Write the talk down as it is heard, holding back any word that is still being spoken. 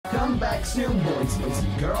Welcome back soon, boys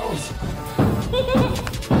and girls.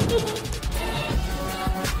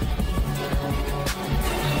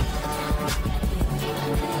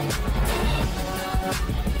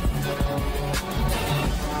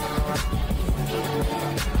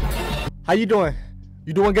 How you doing?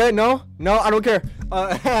 You doing good? No? No, I don't care.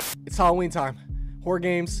 It's Halloween time. Horror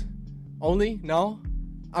games only? No?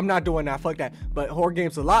 I'm not doing that. Fuck that. But horror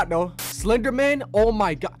games a lot though. Slenderman? Oh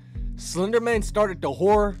my god. Slenderman started the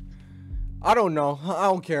horror. I don't know. I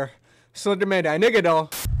don't care. Slenderman, that nigga though.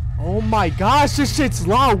 Oh my gosh, this shit's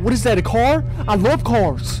loud. What is that, a car? I love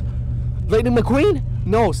cars. Lightning McQueen?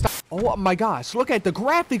 No, stop. Oh my gosh, look at the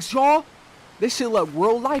graphics, y'all. This shit look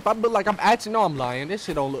real life. I feel like I'm actually, no, I'm lying. This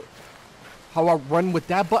shit don't look. How I run with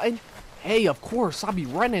that button? Hey, of course, I be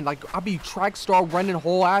running. Like, I be track star running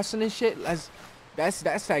whole ass and shit. That's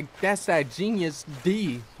that genius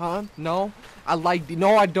D, huh? No? I like D.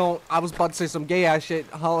 No, I don't. I was about to say some gay ass shit.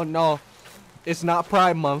 Oh, no. It's not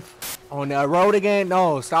Pride Month. On that road again?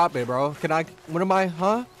 No, stop it, bro. Can I, what am I,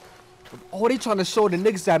 huh? Oh, they trying to show the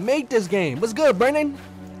niggas that made this game. What's good, Brennan?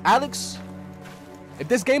 Alex? If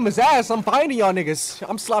this game is ass, I'm finding y'all niggas.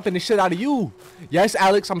 I'm slapping the shit out of you. Yes,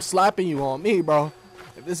 Alex, I'm slapping you on me, bro.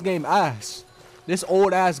 If this game ass. This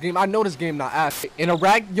old ass game. I know this game not ass.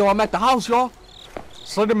 Interact. Yo, I'm at the house, y'all.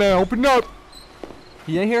 Slenderman, open up.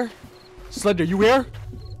 He in here? Slender, you here?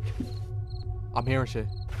 I'm hearing shit.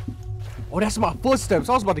 Oh, that's my footsteps.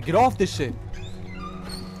 I was about to get off this shit.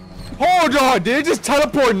 Hold on, did it just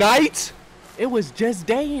teleport night? It was just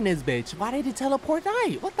day in this bitch. Why did it teleport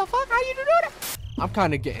night? What the fuck? How you do that? I'm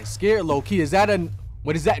kind of getting scared, low key. Is that a,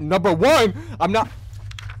 what is that, number one? I'm not,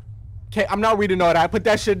 okay, I'm not reading all that. Put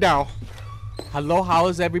that shit down. Hello, how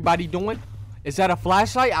is everybody doing? Is that a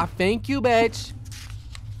flashlight? I thank you, bitch.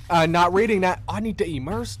 Not reading that. I need to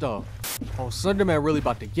immerse though. Oh, Slenderman really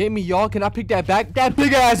about to get me, y'all. Can I pick that back? That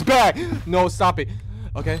big ass back. No, stop it.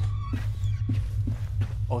 Okay.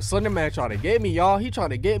 Oh, Slenderman trying to get me, y'all. He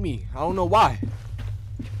trying to get me. I don't know why.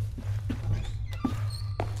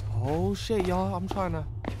 Oh shit, y'all. I'm trying to.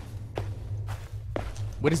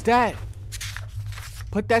 What is that?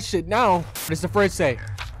 Put that shit down. What does the fridge say?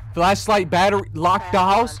 Flashlight, battery, lock the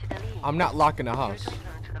house. I'm not locking the house.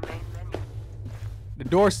 The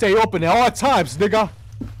doors stay open at all times, nigga.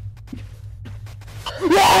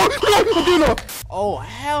 Oh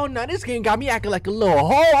hell no! This game got me acting like a little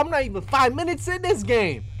hoe. I'm not even 5 minutes in this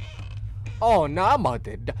game. Oh no, I'm about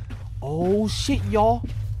to die. Oh shit, y'all.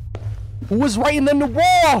 Who was writing in the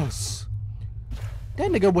walls? That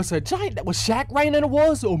nigga was a giant. That was Shaq writing in the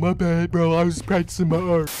walls. Oh my bad, bro. I was practicing my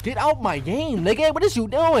art. Get out my game, nigga. What is you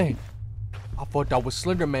doing? I thought that was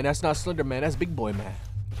Slenderman. That's not Slenderman. That's Big Boy Man.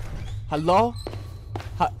 Hello?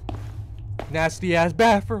 Nasty ass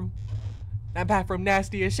bathroom. That bathroom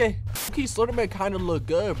nasty as shit. Okay, Slenderman kind of look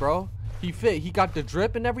good, bro. He fit. He got the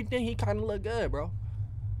drip and everything. He kind of look good, bro.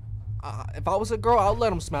 If I was a girl, I'd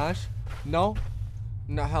let him smash. No?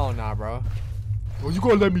 No, hell nah, bro. Oh, you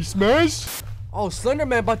gonna let me smash? Oh,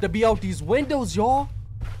 Slenderman about to be out these windows, y'all.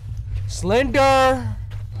 Slender.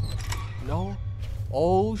 No.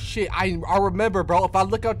 Oh, shit. I remember, bro. If I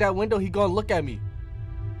look out that window, he gonna look at me.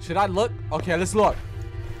 Should I look? Okay, let's look.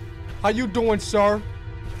 How you doing, sir?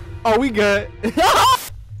 Oh, we good.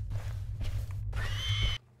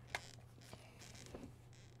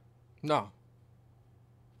 No.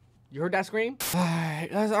 You heard that scream?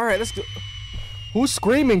 Alright, let's do. Who's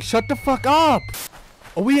screaming? Shut the fuck up.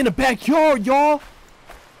 Are we in the backyard, y'all?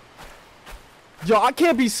 Yo, I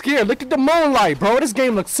can't be scared. Look at the moonlight, bro. This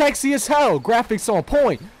game looks sexy as hell. Graphics on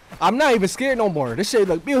point. I'm not even scared no more. This shit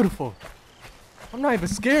look beautiful. I'm not even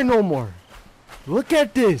scared no more. Look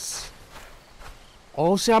at this.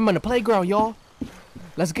 Oh shit, I'm in the playground, y'all.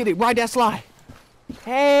 Let's get it. Ride that slide.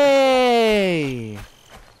 Hey.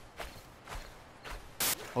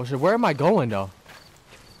 Oh shit, where am I going though?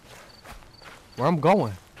 Where I'm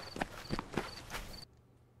going?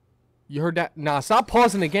 You heard that? Nah, stop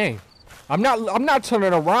pausing the game. I'm not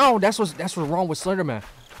turning around. That's what's wrong with Slenderman.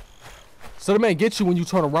 Slenderman gets you when you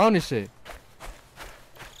turn around and shit.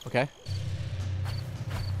 Okay.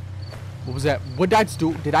 What was that? What did I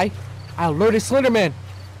do? Did I alerted Slenderman.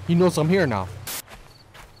 He knows I'm here now.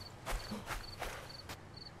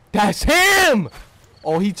 That's him!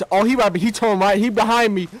 Oh, he turned right. He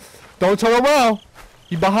behind me. Don't turn around.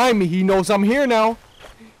 He behind me. He knows I'm here now.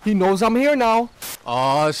 He knows I'm here now.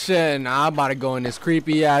 Oh shit, nah, I'm about to go in this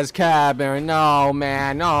creepy ass cabin. No,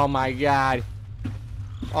 man. Oh my god.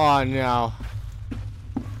 Oh no.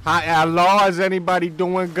 Hi, hello, is anybody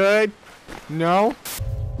doing good? No?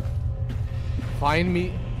 Find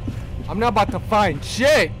me. I'm not about to find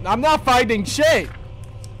shit. I'm not finding shit.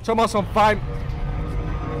 Talking about some find.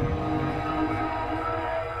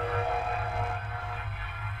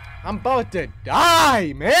 I'm about to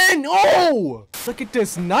die, man. Oh, look at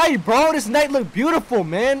this night, bro. This night look beautiful,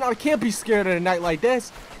 man. I can't be scared of a night like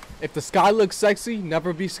this. If the sky looks sexy,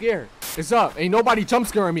 never be scared. It's up. Ain't nobody jump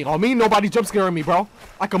scaring me. On me, nobody jump scaring me, bro.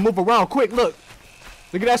 I can move around quick. Look.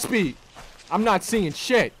 Look at that speed. I'm not seeing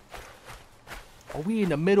shit. Are we in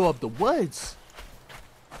the middle of the woods?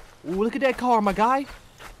 Ooh, look at that car, my guy.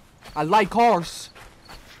 I like cars.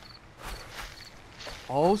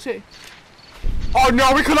 Oh, shit. Oh,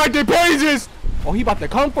 no, we collected pages. Oh, he about to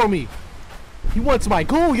come for me. He wants my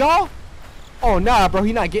goo, y'all. Oh, nah, bro.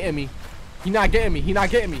 He not getting me. He not getting me. He not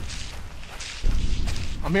getting me.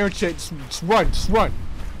 I'm hearing shit. Just run. Just run.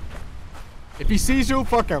 If he sees you,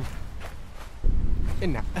 fuck him.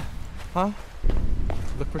 In that. Huh?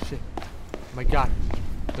 Look for shit. Oh, my God.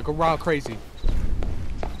 Look around crazy.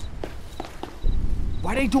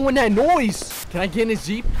 Why they doing that noise? Can I get in his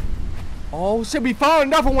Jeep? Oh, shit. We found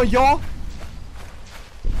another one, y'all.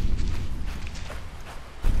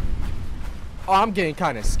 Oh, I'm getting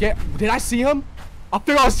kind of scared. Did I see him? I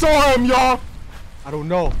think I saw him, y'all. I don't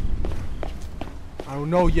know. I don't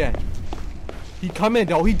know yet. He coming,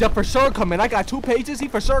 though. He for sure coming. I got 2 pages. He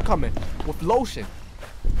for sure coming. With lotion.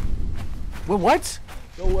 With what?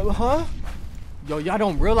 Yo, huh? Yo, y'all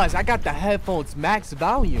don't realize I got the headphones max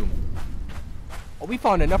volume. Oh, we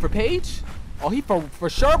found another page? Oh, he for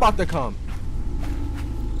sure about to come.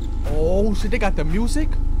 Oh, shit. They got the music?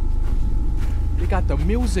 They got the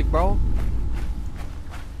music, bro.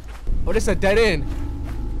 Oh, this a dead end.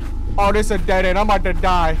 Oh, this a dead end. I'm about to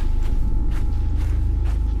die.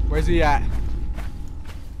 Where's he at?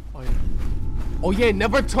 Oh, yeah. Oh, yeah.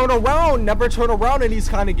 Never turn around. Never turn around in these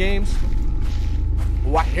kind of games.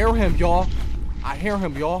 Oh, I hear him, y'all. I hear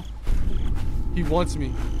him, y'all. He wants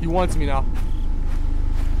me. He wants me now.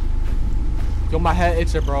 Yo, my head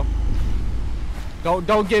itching, bro.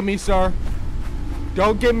 Don't get me, sir.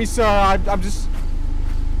 Don't get me, sir. I'm just...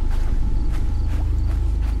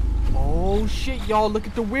 Oh shit, y'all, look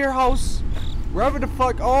at the warehouse. Wherever the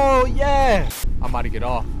fuck. Oh yeah. I'm about to get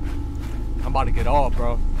off. I'm about to get off,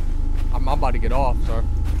 bro. I'm about to get off, sir.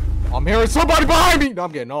 I'm hearing somebody behind me. No,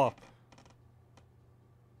 I'm getting off.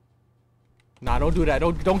 Nah, don't do that.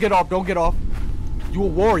 Don't get off. Don't get off. You a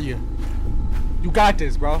warrior. You got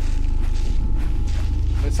this, bro.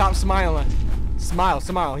 But stop smiling. Smile,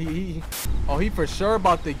 smile. Oh, he for sure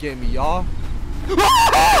about to get me, y'all.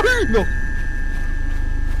 No.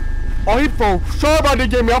 Oh, he for sure about to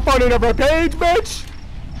get me. I'm finding another page, bitch.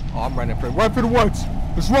 Oh, I'm running for it. Run for the woods.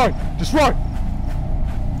 Just run. Just run.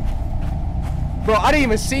 Bro, I didn't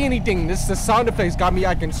even see anything. The sound effects got me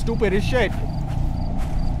acting stupid as shit.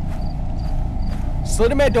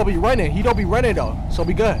 Slenderman don't be running. He don't be running, though. So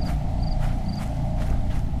be good.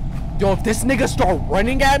 Yo, if this nigga start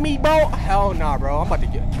running at me, bro. Hell nah, bro. I'm about to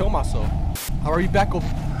kill myself. How are you back over?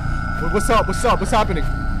 What's up? What's up? What's happening?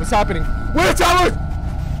 What's happening? Where's Tyler?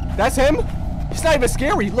 That's him? He's not even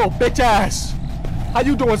scary, little bitch ass. How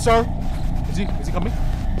you doing, sir? Is he coming?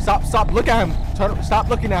 Stop, look at him. Stop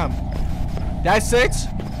looking at him. That's it?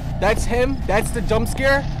 That's him? That's the jump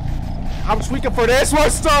scare? I'm tweaking for this one,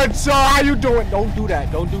 sir. How you doing? Don't do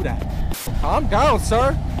that, don't do that. Calm down,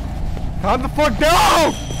 sir. Calm the fuck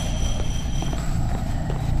down!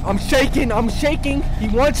 I'm shaking. He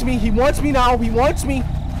wants me now, he wants me.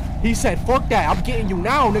 He said, fuck that, I'm getting you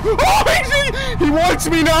now, nigga. Oh, he wants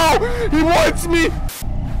me now! He wants me!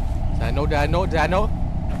 Did I know?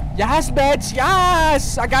 Yes, bitch,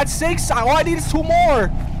 yes! I got 6, all I need is 2 more.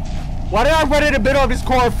 Why did I run in the middle of this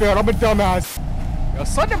cornfield? I'm a dumbass. Yo,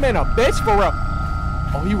 Slenderman a bitch for real.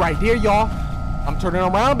 Oh, he right there, y'all. I'm turning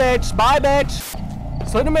around, bitch. Bye, bitch.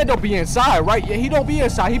 Slenderman don't be inside, right? Yeah, he don't be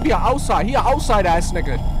inside. He be outside. He an outside ass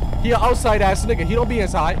nigga. He don't be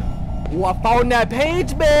inside. Oh, I found that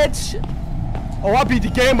page, bitch. Oh, I beat the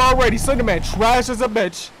game already. Slenderman trash as a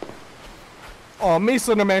bitch. Oh, me,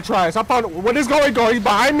 Slenderman trash. I found... What is going on? He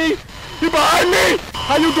behind me? He behind me?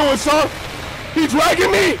 How you doing, sir? He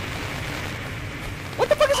dragging me. What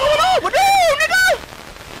the fuck is going on? What? No,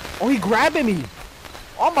 nigga! Oh, he grabbing me.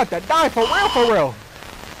 Oh, I'm about to die. For real, for real.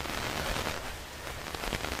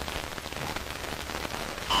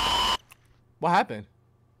 What happened?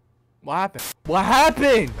 What happened? What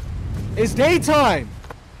happened? It's daytime.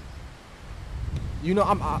 You know,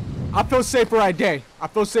 I feel safer at day.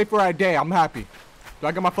 I'm happy. Do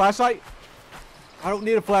I get my flashlight? I don't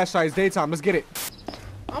need a flashlight. It's daytime. Let's get it.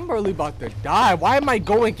 I'm really about to die. Why am I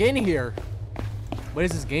going in here? What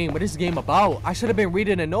is this game? What is this game about? I should have been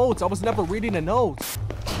reading the notes. I was never reading the notes.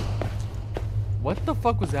 What the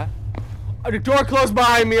fuck was that? Oh, the door closed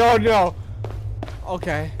behind me. Oh no.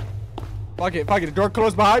 Okay. Fuck it. The door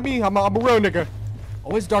closed behind me. I'm a real nigga.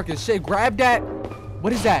 Oh, it's dark as shit. Grab that.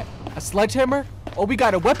 What is that? A sledgehammer? Oh, we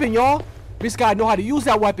got a weapon, y'all. We just gotta know how to use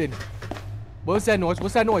that weapon. What's that noise?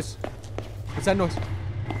 What's that noise? What's that noise?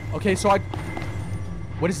 Okay, so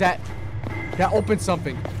what is that? That opened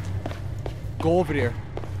something. Go over there.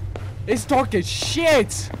 It's dark as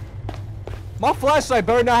shit. My flashlight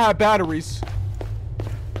better not have batteries.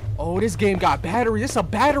 Oh, this game got battery. This is a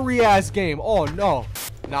battery-ass game. Oh, no.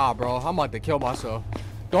 Nah, bro. I'm about to kill myself.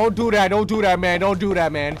 Don't do that. Don't do that, man. Don't do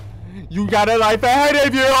that, man. You got a life ahead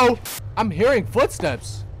of you. I'm hearing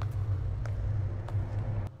footsteps.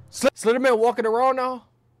 Slenderman walking around now?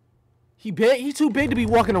 He big? He too big to be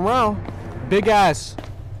walking around. Big ass.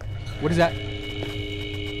 What is that?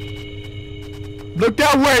 Look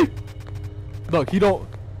that way. Look, he don't.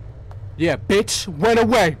 Yeah, bitch. Run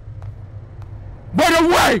away. Run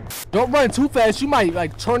away! Don't run too fast. You might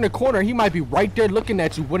like turn the corner. He might be right there looking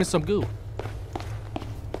at you, winning some goo.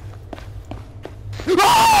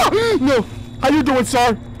 Ah! No. How you doing,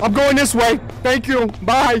 sir? I'm going this way. Thank you.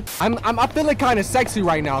 Bye. I'm feeling kind of sexy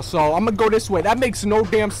right now, so I'm gonna go this way. That makes no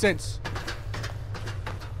damn sense.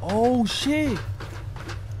 Oh shit.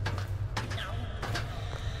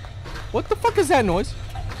 What the fuck is that noise?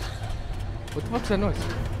 What the fuck is that noise?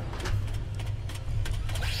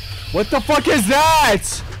 What the fuck is that?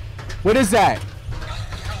 What is that?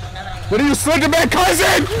 What are you, Slenderman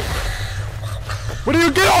cousin? What do you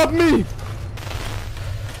get off me?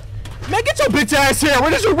 Man, get your bitch ass here.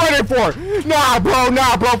 What is you running for? Nah,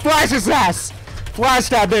 bro. Flash his ass. Flash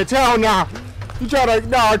that bitch. Hell nah. You try to,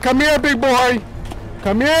 nah, come here, big boy.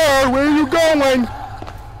 Come here. Where are you going?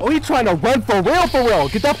 Oh, he trying to run for real, for real.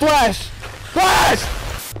 Get that flash. Flash!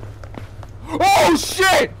 Oh,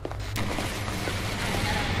 shit!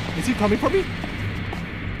 Is he coming for me?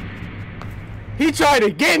 He tried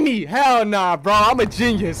to get me. Hell nah, bro. I'm a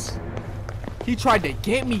genius. He tried to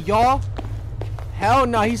get me, y'all. Hell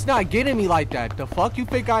nah, he's not getting me like that. The fuck you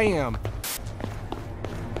think I am?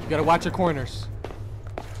 You gotta watch your corners.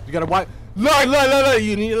 You gotta watch. Look.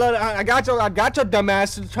 You need. Look, I got your dumb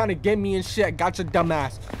ass trying to get me and shit. I got your dumb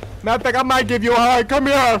ass. Matter of fact, I might give you a hug. Come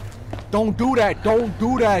here. Don't do that. Don't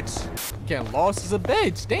do that. Getting lost as a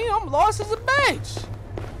bitch. Damn, I'm lost as a bitch.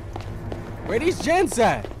 Where these gens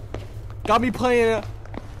at? Got me playing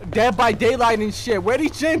Dead by Daylight and shit. Where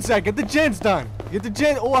these gens at? Get the gens done. Get the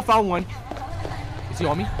gens. Oh, I found one. Is he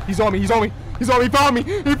on me? He's on me. He's on me. He's on me. He found me.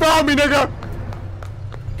 He found me, nigga.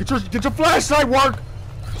 Get your flashlight work,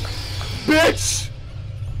 bitch.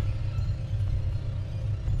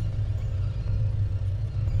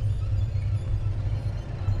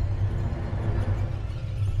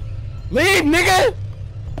 Leave, nigga.